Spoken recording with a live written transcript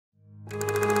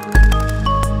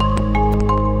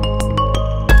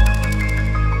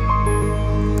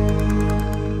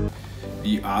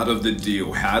of the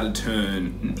deal, how to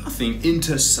turn nothing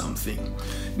into something.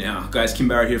 Now, guys,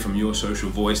 Barrett here from Your Social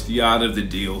Voice, the art of the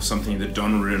deal, something that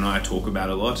Donald and I talk about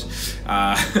a lot.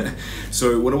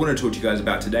 So what I want to talk to you guys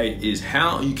about today is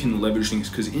how you can leverage things,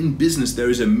 because in business, there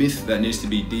is a myth that needs to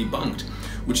be debunked,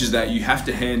 which is that you have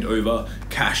to hand over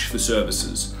cash for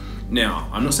services. Now,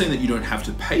 I'm not saying that you don't have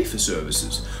to pay for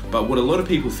services, but what a lot of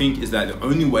people think is that the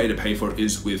only way to pay for it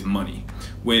is with money.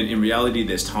 When in reality,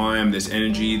 there's time, there's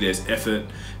energy, there's effort,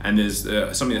 and there's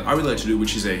something that I really like to do,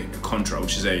 which is a Contra,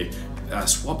 which is a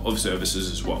swap of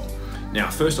services as well. Now,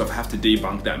 first off, I have to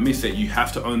debunk that myth that you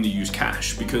have to only use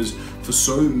cash, because for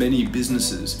so many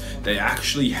businesses, they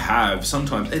actually have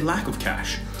sometimes a lack of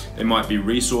cash. They might be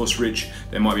resource rich,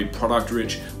 they might be product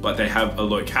rich, but they have a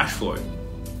low cash flow.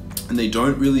 And they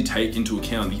don't really take into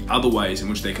account the other ways in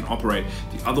which they can operate,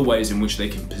 the other ways in which they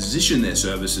can position their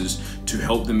services to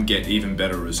help them get even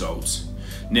better results.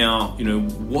 Now,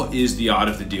 what is the art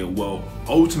of the deal? Well,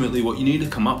 ultimately what you need to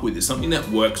come up with is something that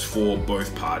works for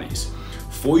both parties.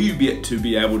 For you to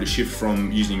be able to shift from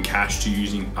using cash to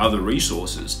using other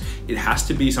resources, it has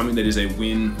to be something that is a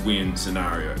win-win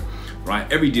scenario. Right?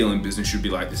 Every deal in business should be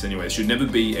like this anyway. It should never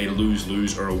be a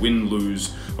lose-lose or a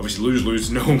win-lose. Obviously lose-lose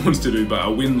no one wants to do, but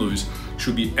a win-lose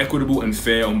should be equitable and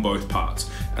fair on both parts.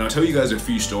 And I'll tell you guys a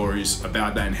few stories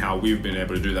about that and how we've been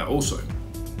able to do that also.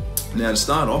 Now, to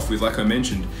start off with, like I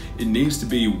mentioned, it needs to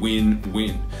be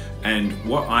win-win. And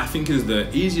what I think is the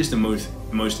easiest and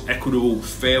most equitable,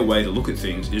 fair way to look at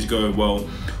things is go, well,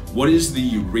 what is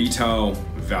the retail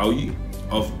value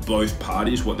of both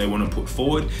parties, what they want to put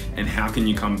forward, and how can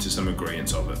you come to some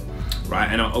agreements of it, right?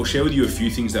 And I'll share with you a few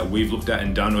things that we've looked at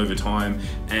and done over time,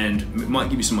 and it might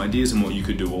give you some ideas on what you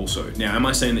could do also. Now, am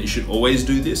I saying that you should always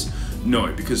do this?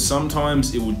 No, because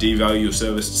sometimes it will devalue your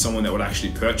service to someone that would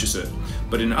actually purchase it.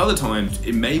 But in other times,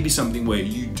 it may be something where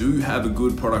you do have a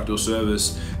good product or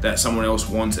service that someone else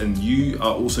wants, and you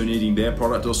are also needing their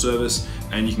product or service,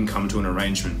 and you can come to an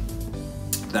arrangement.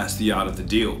 That's the art of the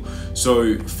deal.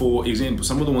 So for example,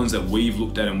 some of the ones that we've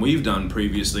looked at and we've done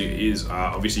previously is,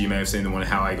 obviously you may have seen the one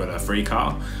how I got a free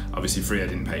car. Obviously free, I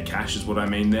didn't pay cash is what I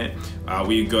mean there.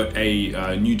 We got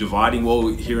a new dividing wall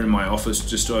here in my office,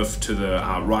 just off to the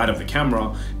right of the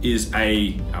camera is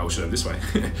I'll show it this way,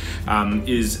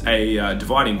 is a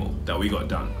dividing wall that we got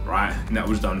done, right? And that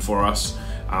was done for us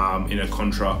in a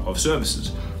Contra of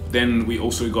services. Then we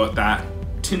also got that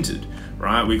tinted.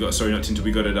 Right, we got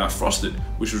it frosted,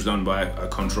 which was done by a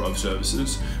Contra of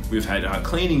services. We've had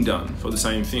cleaning done for the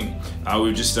same thing.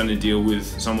 We've just done a deal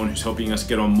with someone who's helping us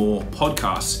get on more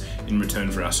podcasts in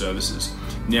return for our services.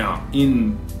 Now,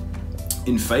 in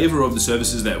favor of the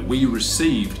services that we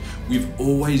received, we've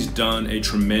always done a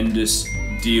tremendous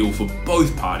deal for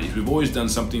both parties. We've always done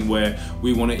something where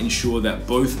we want to ensure that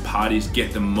both parties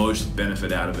get the most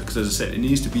benefit out of it, because as I said, it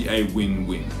needs to be a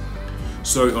win-win.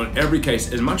 So on every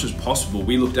case, as much as possible,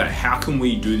 we looked at how can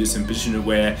we do this and position it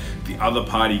where the other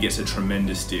party gets a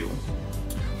tremendous deal,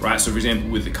 right? So for example,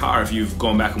 with the car, if you've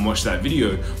gone back and watched that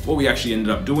video, what we actually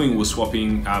ended up doing was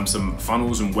swapping some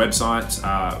funnels and websites,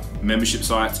 membership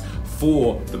sites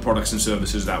for the products and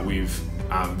services that we've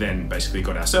then basically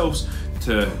got ourselves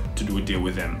to do a deal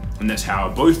with them. And that's how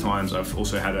both times I've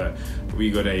also had we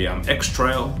got a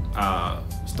X-Trail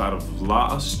start of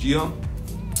last year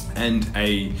and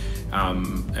a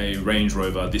Range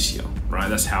Rover this year, right?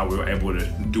 That's how we were able to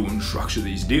do and structure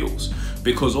these deals.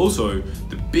 Because also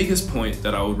the biggest point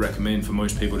that I would recommend for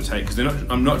most people to take, because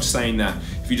I'm not saying that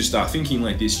if you just start thinking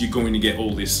like this, you're going to get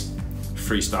all this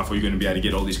free stuff or you're going to be able to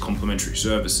get all these complimentary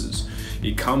services.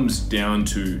 It comes down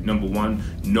to, number one,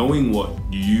 knowing what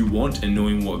you want and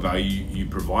knowing what value you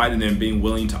provide, and then being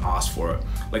willing to ask for it.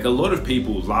 Like, a lot of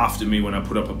people laughed at me when I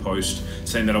put up a post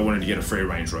saying that I wanted to get a free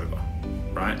Range Rover.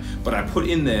 Right? But I put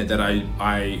in there that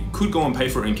I could go and pay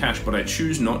for it in cash, but I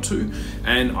choose not to.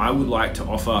 And I would like to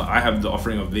offer, I have the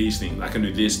offering of these things. I can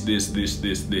do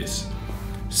this.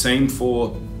 Same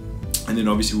for, and then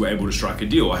obviously we're able to strike a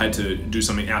deal. I had to do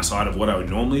something outside of what I would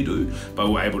normally do, but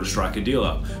we're able to strike a deal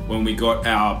up. When we got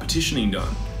our petitioning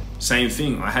done, same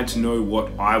thing. I had to know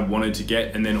what I wanted to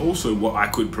get and then also what I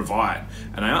could provide.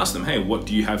 And I asked them, hey, what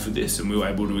do you have for this? And we were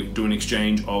able to do an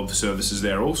exchange of services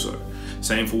there also.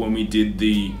 Same for when we did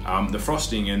the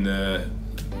frosting and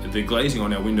the glazing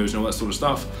on our windows and all that sort of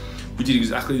stuff. We did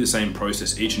exactly the same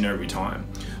process each and every time,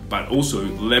 but also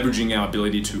leveraging our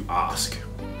ability to ask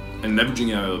and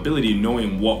leveraging our ability,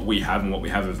 knowing what we have and what we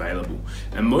have available.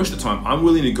 And most of the time, I'm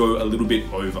willing to go a little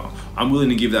bit over. I'm willing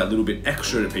to give that little bit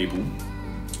extra to people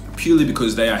purely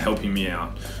because they are helping me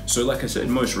out. So like I said,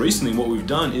 most recently what we've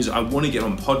done is I want to get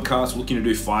on podcasts, looking to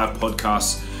do 5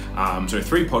 podcasts, so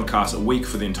 3 podcasts a week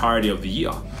for the entirety of the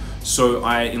year. So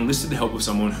I enlisted the help of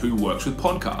someone who works with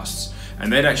podcasts.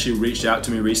 And they'd actually reached out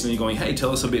to me recently going, hey,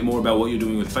 tell us a bit more about what you're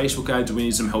doing with Facebook ads. We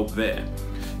need some help there.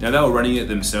 Now, they were running it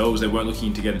themselves. They weren't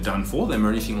looking to get it done for them or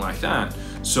anything like that.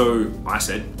 So I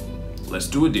said, let's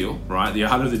do a deal, right? The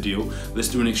art of the deal, let's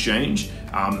do an exchange.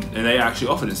 And they actually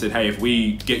offered and said, hey, if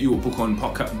we get you a booked on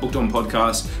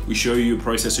podcast, we show you a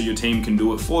process so your team can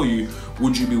do it for you,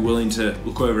 would you be willing to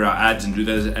look over our ads and do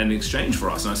that as an exchange for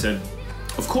us? And I said,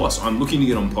 of course, I'm looking to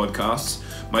get on podcasts.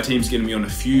 My team's getting me on a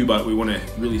few, but we want to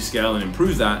really scale and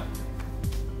improve that.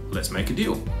 Let's make a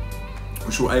deal,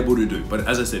 which we're able to do. But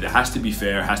as I said, it has to be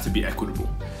fair, it has to be equitable.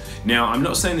 Now, I'm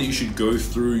not saying that you should go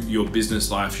through your business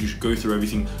life, you should go through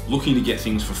everything looking to get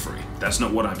things for free. That's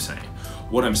not what I'm saying.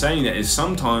 What I'm saying is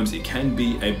sometimes it can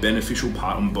be a beneficial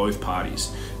part on both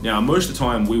parties. Now, most of the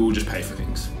time we will just pay for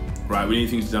things, right? We need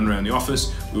things done around the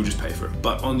office, we'll just pay for it.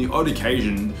 But on the odd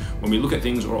occasion, when we look at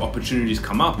things or opportunities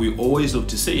come up, we always look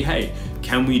to see, hey,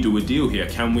 can we do a deal here?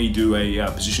 Can we do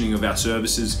a positioning of our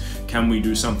services? Can we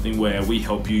do something where we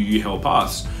help you, you help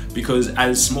us? Because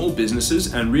as small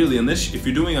businesses, and really unless if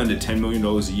you're doing under $10 million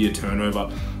a year turnover,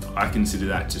 I consider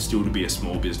that to still to be a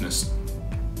small business.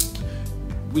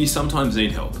 We sometimes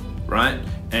need help, right?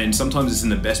 And sometimes it's in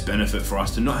the best benefit for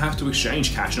us to not have to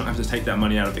exchange cash, not have to take that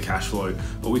money out of the cash flow,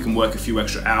 but we can work a few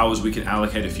extra hours, we can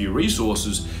allocate a few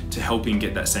resources to helping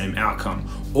get that same outcome.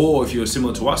 Or if you're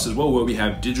similar to us as well, where we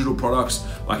have digital products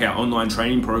like our online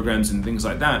training programs and things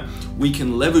like that, we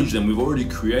can leverage them. We've already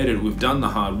created, we've done the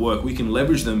hard work, we can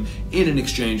leverage them in an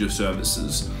exchange of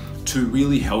services to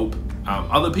really help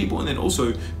other people and then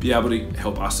also be able to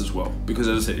help us as well. Because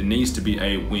as I said, it needs to be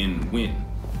a win-win.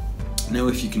 Now,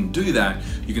 if you can do that,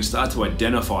 you can start to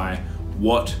identify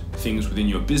what things within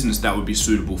your business that would be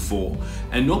suitable for.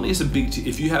 And normally it's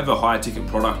if you have a high ticket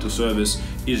product or service,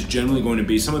 is generally going to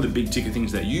be some of the big ticket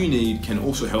things that you need can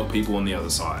also help people on the other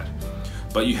side.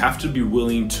 But you have to be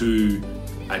willing to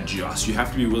adjust. You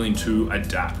have to be willing to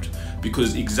adapt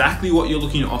because exactly what you're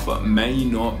looking to offer may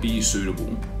not be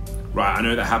suitable. Right, I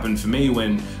know that happened for me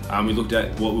when we looked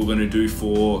at what we were going to do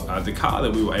for the car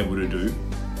that we were able to do.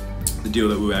 The deal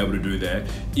that we were able to do there,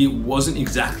 it wasn't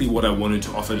exactly what I wanted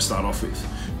to offer to start off with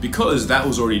because that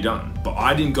was already done. But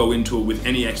I didn't go into it with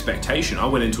any expectation. I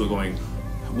went into it going,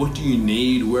 what do you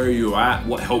need? Where are you at?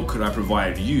 What help could I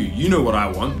provide you? You know what I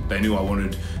want. They knew I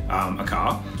wanted a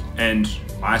car. And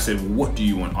I said, well, what do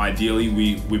you want? Ideally,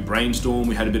 we brainstormed,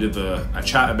 we had a bit of a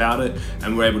chat about it,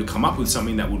 and we're able to come up with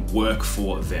something that would work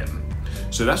for them.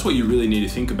 So that's what you really need to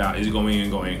think about is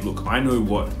going, look, I know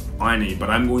what I need, but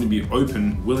I'm going to be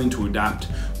open, willing to adapt,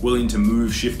 willing to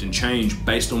move, shift, and change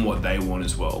based on what they want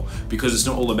as well. Because it's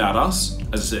not all about us.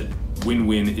 As I said,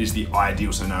 win-win is the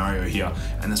ideal scenario here,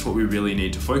 and that's what we really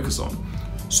need to focus on.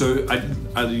 So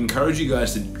I'd encourage you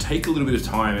guys to take a little bit of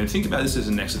time and think about this as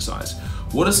an exercise.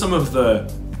 What are some of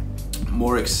the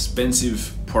more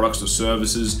expensive products or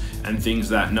services and things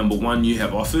that, number one, you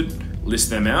have offered?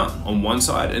 List them out on one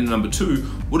side, and number two,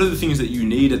 what are the things that you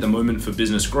need at the moment for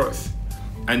business growth?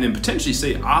 And then potentially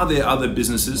see, are there other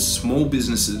businesses, small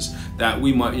businesses, that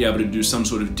we might be able to do some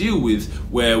sort of deal with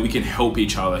where we can help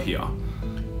each other here?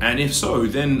 And if so,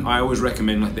 then I always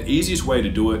recommend, like, the easiest way to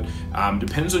do it,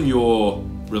 depends on your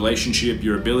relationship,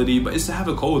 your ability, but is to have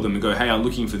a call with them and go, hey, I'm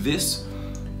looking for this.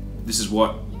 This is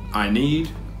what I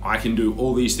need. I can do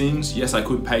all these things. Yes, I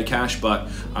could pay cash, but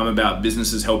I'm about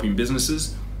businesses helping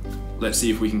businesses. Let's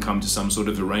see if we can come to some sort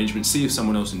of arrangement, see if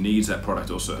someone else needs that product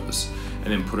or service,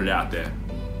 and then put it out there.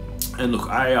 And look,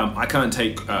 I can't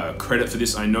take credit for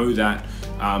this. I know that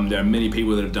there are many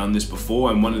people that have done this before,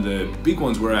 and one of the big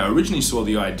ones where I originally saw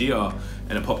the idea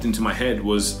and it popped into my head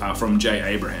was from Jay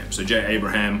Abraham. So Jay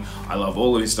Abraham, I love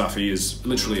all of his stuff. He is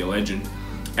literally a legend.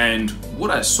 And what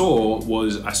I saw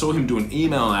was, I saw him do an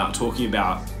email out talking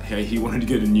about how he wanted to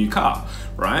get a new car,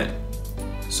 right?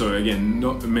 So again,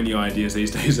 not many ideas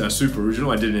these days are super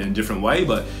original. I did it in a different way,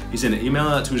 but he sent an email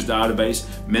out to his database,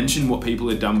 mentioned what people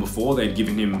had done before. They'd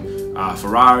given him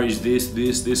Ferraris,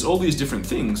 this, all these different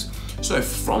things. So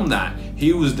from that,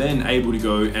 he was then able to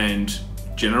go and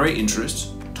generate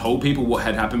interest, told people what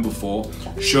had happened before,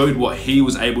 showed what he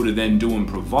was able to then do and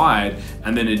provide,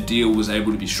 and then a deal was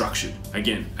able to be structured.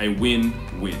 Again, a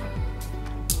win-win.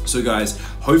 So guys,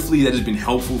 hopefully that has been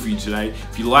helpful for you today.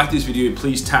 If you like this video,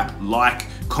 please tap like,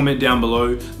 comment down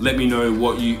below, let me know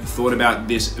what you thought about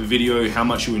this video, how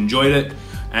much you enjoyed it,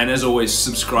 and as always,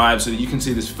 subscribe so that you can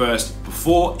see this first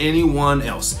before anyone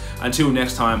else. Until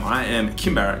next time, I am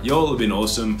Kim Barrett. Y'all have been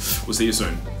awesome. We'll see you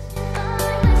soon.